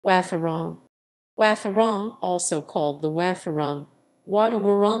Wathaurong. Wathaurong, also called the Wathaurung,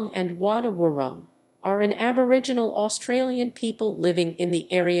 Wadawurrung and Wadda Wurrung, are an Aboriginal Australian people living in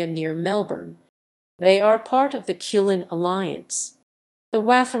the area near Melbourne. They are part of the Kulin Alliance. The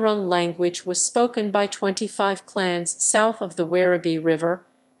Wathaurong language was spoken by 25 clans south of the Werribee River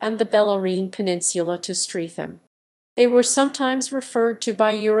and the Bellarine Peninsula to Streatham. They were sometimes referred to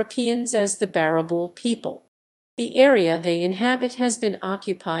by Europeans as the Barrabool people. The area they inhabit has been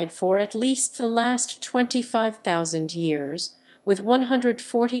occupied for at least the last 25,000 years, with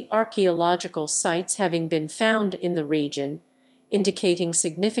 140 archaeological sites having been found in the region, indicating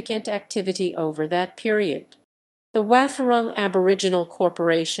significant activity over that period. The Wathaurong Aboriginal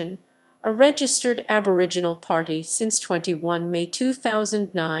Corporation, a registered Aboriginal party since 21 May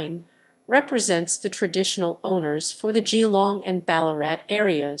 2009, represents the traditional owners for the Geelong and Ballarat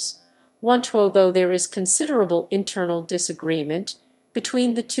areas, although there is considerable internal disagreement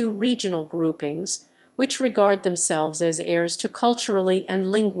between the two regional groupings, which regard themselves as heirs to culturally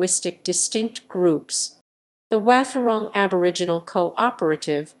and linguistic distinct groups. The Wathaurong Aboriginal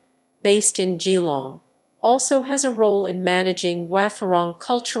Co-operative, based in Geelong, also has a role in managing Wathaurong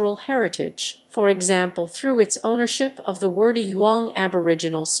Cultural Heritage, for example through its ownership of the Wurdi Youang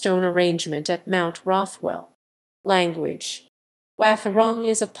Aboriginal stone arrangement at Mount Rothwell. Language. Wathaurong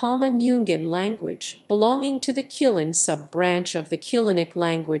is a Palma-Nyungan language belonging to the Kulin sub-branch of the Kulinic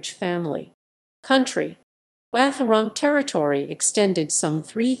language family. Country. Wathaurong territory extended some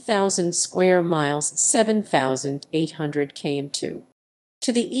 3,000 square miles 7,800 km2.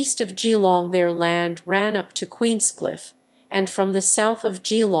 To the east of Geelong their land ran up to Queenscliff, and from the south of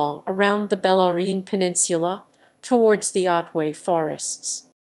Geelong around the Bellarine Peninsula towards the Otway forests.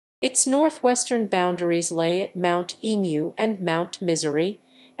 Its northwestern boundaries lay at Mount Emu and Mount Misery,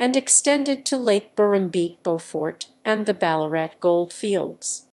 and extended to Lake Burrumbeet Beaufort and the Ballarat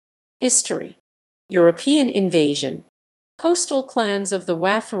goldfields. History. European invasion. Coastal clans of the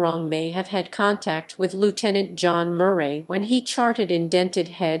Wathaurong may have had contact with Lieutenant John Murray when he charted Indented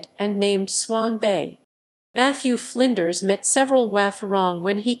Head and named Swan Bay. Matthew Flinders met several Wathaurong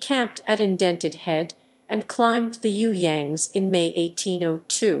when he camped at Indented Head and climbed the Youangs in May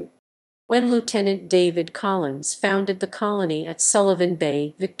 1802. When Lieutenant David Collins founded the colony at Sullivan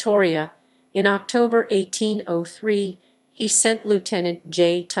Bay, Victoria, in October 1803, he sent Lieutenant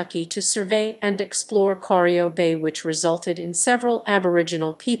J. Tuckey to survey and explore Corio Bay, which resulted in several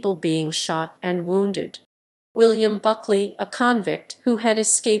Aboriginal people being shot and wounded. William Buckley, a convict who had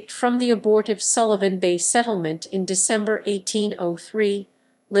escaped from the abortive Sullivan Bay settlement in December 1803,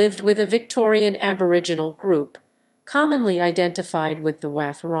 lived with a Victorian Aboriginal group, commonly identified with the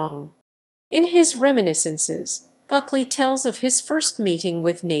Wathaurong. In his reminiscences, Buckley tells of his first meeting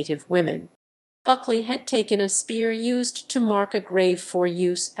with native women. Buckley had taken a spear used to mark a grave for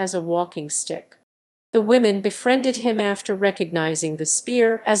use as a walking stick. The women befriended him after recognizing the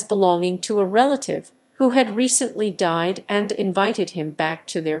spear as belonging to a relative who had recently died and invited him back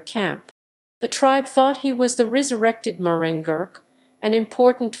to their camp. The tribe thought he was the resurrected Murengurk, an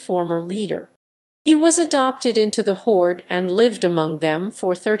important former leader. He was adopted into the horde and lived among them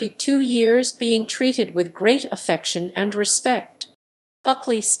for 32 years, being treated with great affection and respect.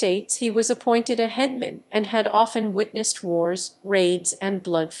 Buckley states he was appointed a headman and had often witnessed wars, raids, and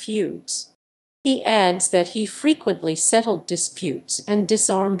blood feuds. He adds that he frequently settled disputes and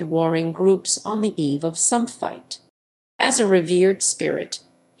disarmed warring groups on the eve of some fight. As a revered spirit,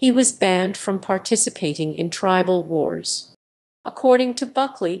 he was banned from participating in tribal wars. According to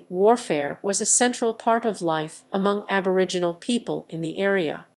Buckley, warfare was a central part of life among Aboriginal people in the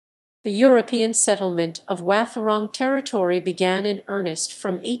area. The European settlement of Wathaurong territory began in earnest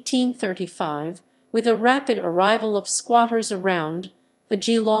from 1835, with a rapid arrival of squatters around the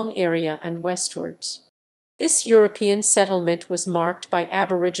Geelong area and westwards. This European settlement was marked by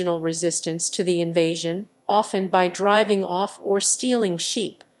Aboriginal resistance to the invasion, often by driving off or stealing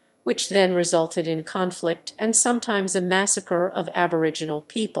sheep, which then resulted in conflict and sometimes a massacre of Aboriginal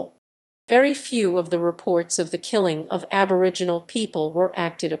people. Very few of the reports of the killing of Aboriginal people were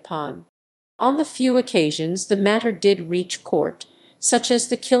acted upon. On the few occasions the matter did reach court, such as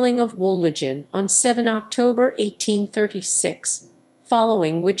the killing of Woolwich on 7 October 1836,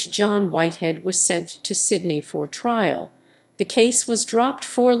 following which John Whitehead was sent to Sydney for trial, the case was dropped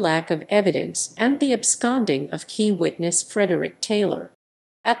for lack of evidence and the absconding of key witness Frederick Taylor.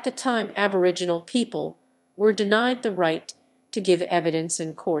 At the time, Aboriginal people were denied the right to give evidence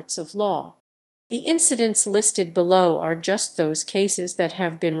in courts of law. The incidents listed below are just those cases that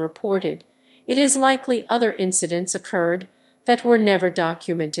have been reported. It is likely other incidents occurred that were never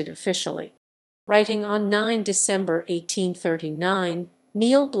documented officially. Writing on 9 December 1839,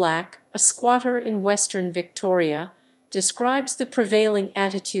 Neil Black, a squatter in Western Victoria, describes the prevailing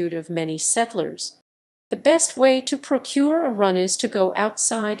attitude of many settlers. The best way to procure a run is to go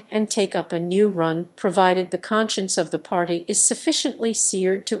outside and take up a new run, provided the conscience of the party is sufficiently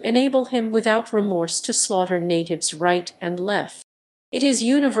seared to enable him without remorse to slaughter natives right and left. It is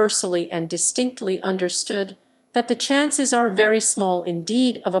universally and distinctly understood that the chances are very small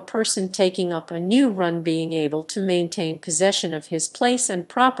indeed of a person taking up a new run being able to maintain possession of his place and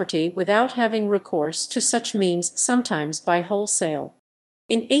property without having recourse to such means, sometimes by wholesale.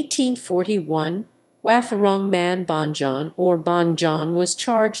 In 1841, Wathaurong man Bonjon or Bonjon was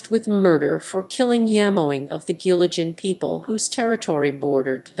charged with murder for killing Yamoing of the Gilligan people whose territory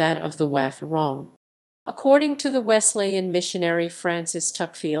bordered that of the Wathaurong. According to the Wesleyan missionary Francis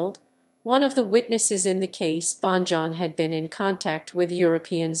Tuckfield, one of the witnesses in the case, Bonjon had been in contact with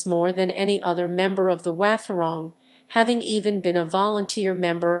Europeans more than any other member of the Wathaurong, having even been a volunteer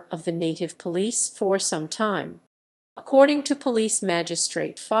member of the native police for some time. According to police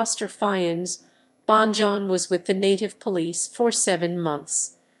magistrate Foster Fyans, Bonjon was with the native police for 7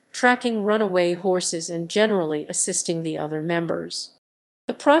 months, tracking runaway horses and generally assisting the other members.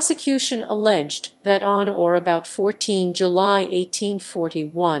 The prosecution alleged that on or about 14 July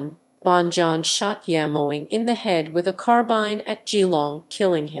 1841, Bonjon shot Yamoing in the head with a carbine at Geelong,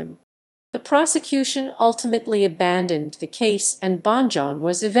 killing him. The prosecution ultimately abandoned the case and Bonjon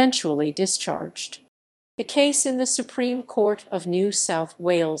was eventually discharged. The case in the Supreme Court of New South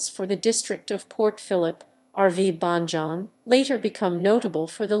Wales for the District of Port Phillip, R.V. Bonjon, later become notable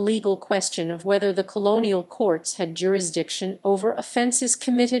for the legal question of whether the colonial courts had jurisdiction over offences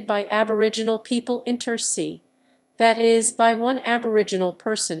committed by Aboriginal people inter se, that is, by one Aboriginal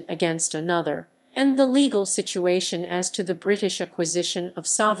person against another, and the legal situation as to the British acquisition of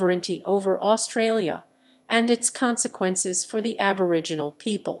sovereignty over Australia and its consequences for the Aboriginal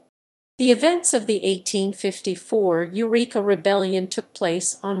people. The events of the 1854 Eureka Rebellion took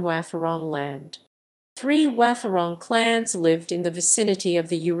place on Wathaurong land. 3 Wathaurong clans lived in the vicinity of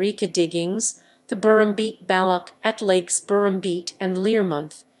the Eureka diggings, the Burrumbeet Balloch at Lakes Burrumbeet and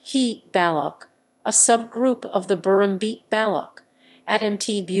Learmonth, He Balloch, a subgroup of the Burrumbeet Balloch, at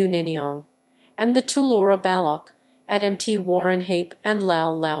Mt Buniniong, and the Tulora Balloch, at Mt Warrenhape and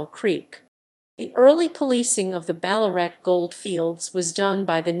Lau Lau Creek. The early policing of the Ballarat gold fields was done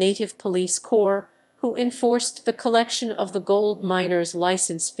by the Native Police Corps, who enforced the collection of the gold miners'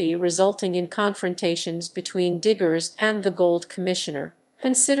 license fee, resulting in confrontations between diggers and the Gold Commissioner,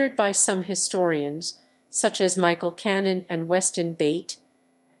 considered by some historians, such as Michael Cannon and Weston Bate,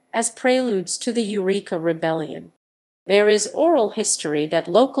 as preludes to the Eureka Rebellion. There is oral history that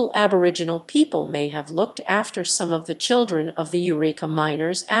local Aboriginal people may have looked after some of the children of the Eureka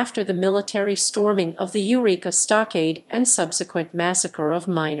miners after the military storming of the Eureka Stockade and subsequent massacre of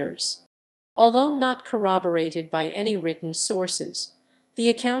miners. Although not corroborated by any written sources, the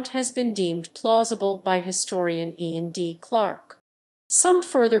account has been deemed plausible by historian Ian D. Clarke. Some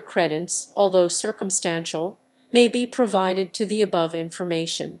further credence, although circumstantial, may be provided to the above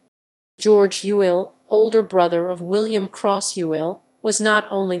information. George Ewell, older brother of William Cross Ewell, was not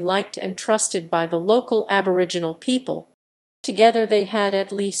only liked and trusted by the local Aboriginal people. Together they had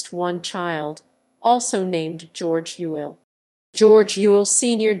at least one child, also named George Ewell. George Ewell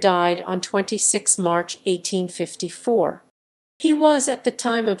Sr. died on 26 March 1854. He was at the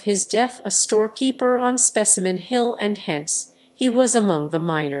time of his death a storekeeper on Specimen Hill and hence he was among the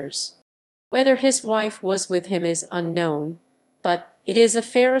miners. Whether his wife was with him is unknown, but it is a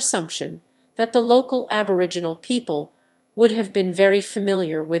fair assumption that the local Aboriginal people would have been very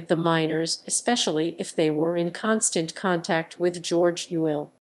familiar with the miners, especially if they were in constant contact with George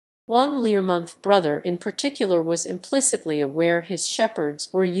Ewell. One Learmonth brother in particular was implicitly aware his shepherds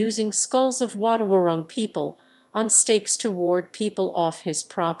were using skulls of Wadawurrung people on stakes to ward people off his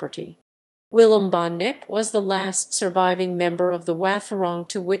property. Willem Bonnick was the last surviving member of the Wathaurong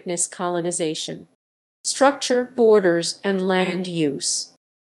to witness colonization. Structure, borders, and land use.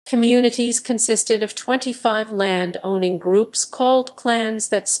 Communities consisted of 25 land-owning groups called clans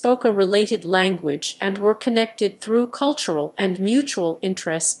that spoke a related language and were connected through cultural and mutual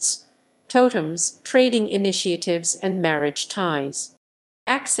interests, totems, trading initiatives, and marriage ties.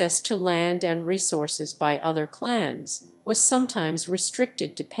 Access to land and resources by other clans was sometimes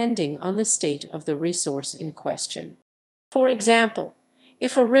restricted depending on the state of the resource in question. For example,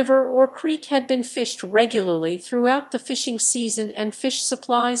 if a river or creek had been fished regularly throughout the fishing season and fish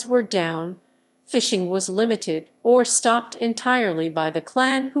supplies were down, fishing was limited or stopped entirely by the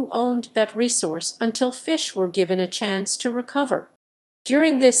clan who owned that resource until fish were given a chance to recover.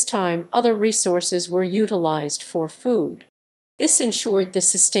 During this time, other resources were utilized for food. This ensured the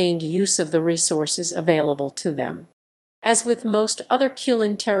sustained use of the resources available to them. As with most other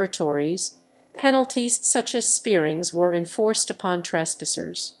Kulin territories, penalties such as spearings were enforced upon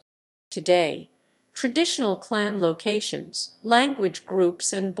trespassers. Today, traditional clan locations, language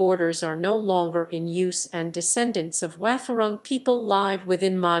groups, and borders are no longer in use, and descendants of Wathaurong people live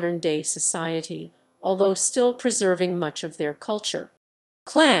within modern-day society, although still preserving much of their culture.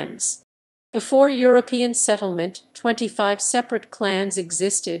 Clans. Before European settlement, 25 separate clans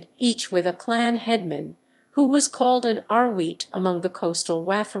existed, each with a clan headman, who was called an Arwit among the coastal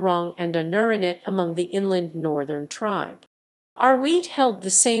Wathaurong and a Nurinit among the inland northern tribe. Arwit held the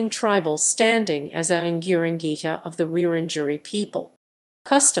same tribal standing as a Ngurungita of the Wurundjeri people.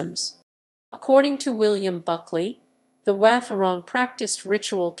 Customs. According to William Buckley, the Wathaurong practiced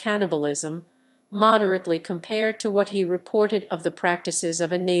ritual cannibalism, moderately compared to what he reported of the practices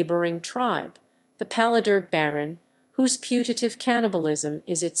of a neighboring tribe, the Paladurg Baron, whose putative cannibalism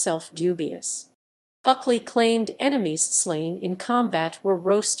is itself dubious. Buckley claimed enemies slain in combat were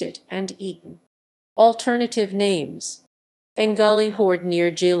roasted and eaten. Alternative names. Bengali horde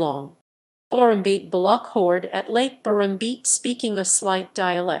near Geelong. Burrumbete Block horde at Lake Burrumbete speaking a slight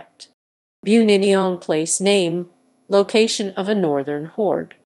dialect. Buniniong place name, location of a northern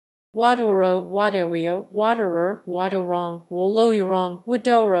horde. Wadawurrung, Wadawurrung, Wadawurrung, Wurdi Youang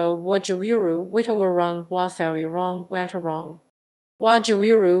Aboriginal, Wathaurong, Wathaurong.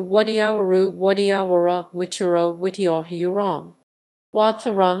 Wadawurrung, Wurdi Youang.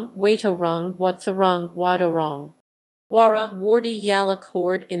 Wathaurong, Wathaurong, Wadawurrung. Warra, Wurdi Youang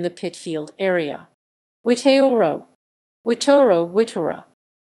horde in the Pitfield area. Wathaurong, Wathaurong.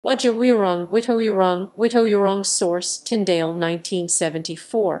 Wadawurrung, Wathaurong source, Tyndale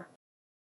 1974.